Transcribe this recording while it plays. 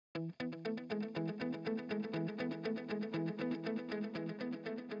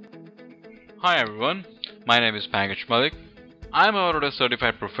Hi everyone, my name is Pankaj Malik. I am a Autodesk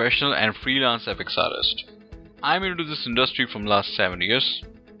certified professional and freelance FX artist. I am into this industry from last 7 years.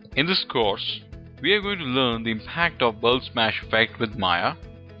 In this course, we are going to learn the impact of bulb smash effect with Maya.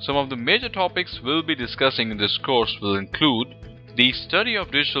 Some of the major topics we'll be discussing in this course will include the study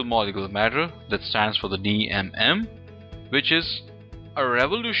of digital molecular matter, that stands for the DMM, which is a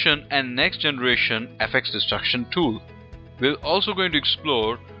revolution and next generation FX destruction tool. We're also going to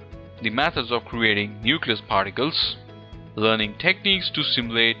explore the methods of creating nucleus particles, learning techniques to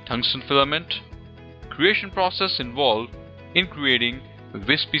simulate tungsten filament, creation process involved in creating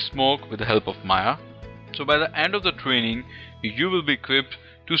wispy smoke with the help of Maya. So by the end of the training, you will be equipped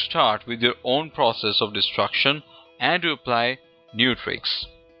to start with your own process of destruction and to apply new tricks.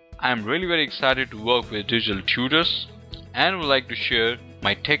 I am really very excited to work with Digital-Tutors and would like to share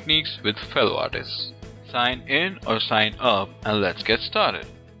my techniques with fellow artists. Sign in or sign up and let's get started.